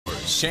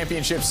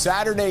Championship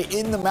Saturday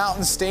in the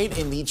Mountain State,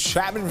 and the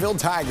Chapmanville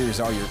Tigers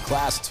are your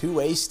Class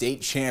 2A state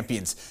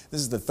champions.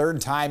 This is the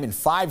third time in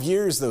 5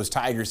 years those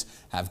Tigers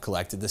have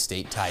collected the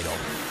state title.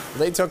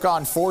 They took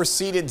on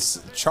 4-seeded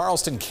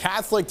Charleston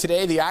Catholic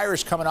today. The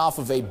Irish coming off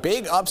of a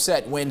big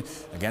upset win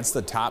against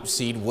the top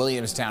seed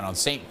Williamstown on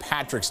St.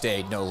 Patrick's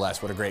Day, no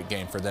less. What a great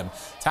game for them.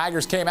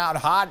 Tigers came out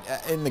hot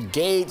in the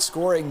gate,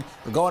 going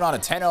on a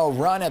 10-0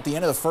 run at the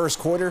end of the first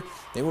quarter.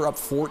 They were up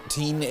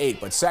 14-8,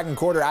 but second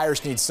quarter,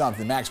 Irish needs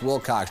something. Max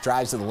Wilcox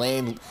drives to the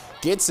lane,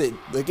 gets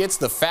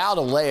the foul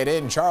to lay it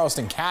in.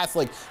 Charleston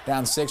Catholic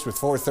down 6 with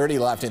 4:30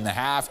 left in the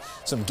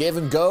half. Some give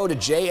and go to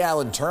J.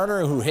 Allen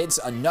Turner, who hits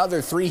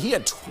another three. He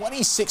had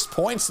 26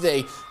 points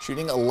today,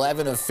 shooting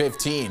 11 of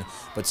 15.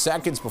 But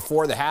seconds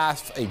before the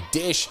half, a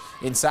dish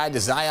inside to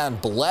Zion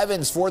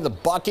Blevins for the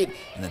bucket,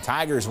 and the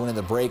Tigers winning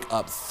the break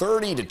up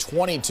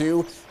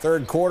 30-22.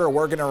 Third quarter,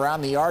 working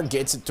around the yard,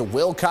 gets it to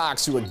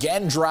Wilcox, who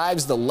again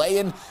drives the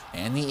lay-in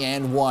and the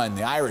and one.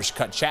 The Irish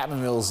cut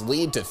Chapmanville's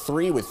lead to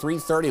 3 with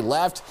 3:30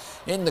 left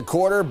in the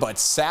quarter, but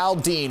Sal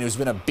Dean, who's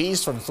been a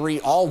beast from 3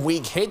 all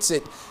week, hits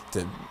it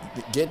to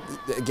get,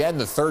 again,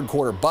 the third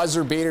quarter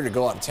buzzer beater to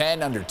go up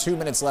 10, under 2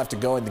 minutes left to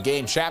go in the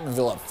game.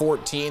 Chapmanville up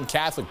 14,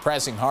 Catholic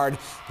pressing hard,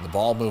 but the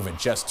ball moving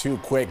just too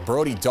quick.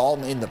 Brody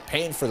Dalton in the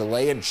paint for the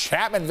lay-in.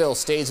 Chapmanville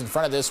stays in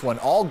front of this one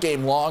all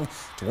game long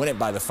to win it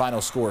by the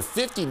final score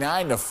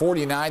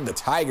 59-49. The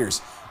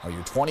Tigers are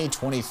your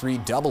 2023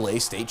 AA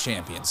state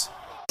champions.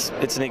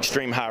 It's an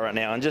extreme high right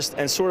now,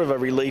 and sort of a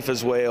relief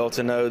as well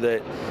to know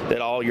that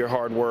all your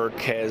hard work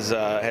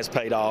has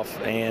paid off,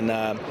 and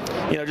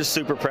you know, just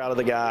super proud of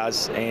the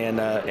guys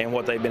and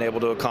what they've been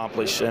able to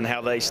accomplish and how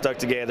they stuck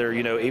together.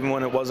 You know, even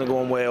when it wasn't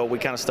going well, we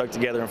kind of stuck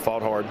together and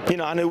fought hard. You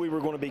know, I knew we were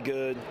going to be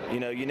good. You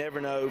know, you never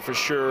know for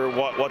sure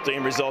what the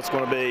end result's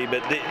going to be,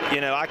 but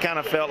you know, I kind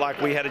of felt like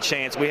we had a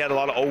chance. We had a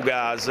lot of old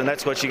guys, and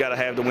that's what you got to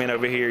have to win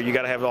over here. You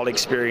got to have all the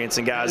experience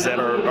and guys that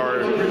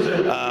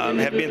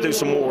have been through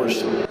some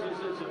wars.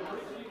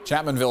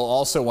 Chapmanville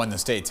also won the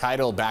state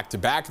title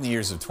back-to-back in the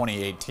years of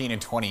 2018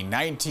 and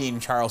 2019.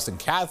 Charleston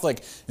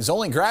Catholic is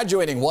only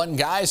graduating one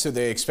guy, so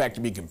they expect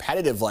to be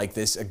competitive like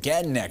this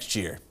again next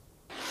year.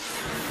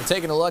 We're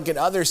taking a look at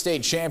other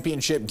state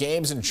championship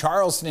games in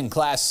Charleston. In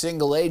Class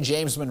Single A,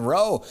 James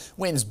Monroe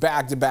wins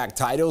back-to-back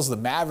titles. The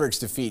Mavericks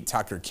defeat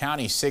Tucker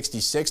County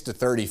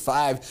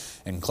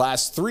 66-35. In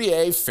Class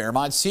 3A,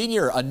 Fairmont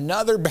Senior,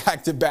 another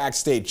back-to-back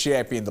state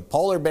champion. The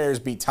Polar Bears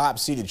beat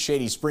top-seeded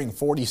Shady Spring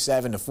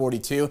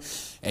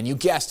 47-42. And you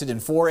guessed it, in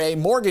 4A,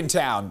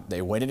 Morgantown,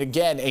 they win it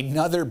again.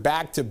 Another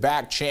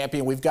back-to-back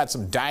champion. We've got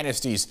some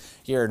dynasties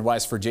here in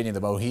West Virginia. The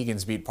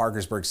Mohegans beat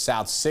Parkersburg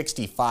South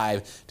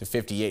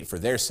 65-58 for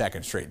their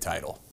second straight title.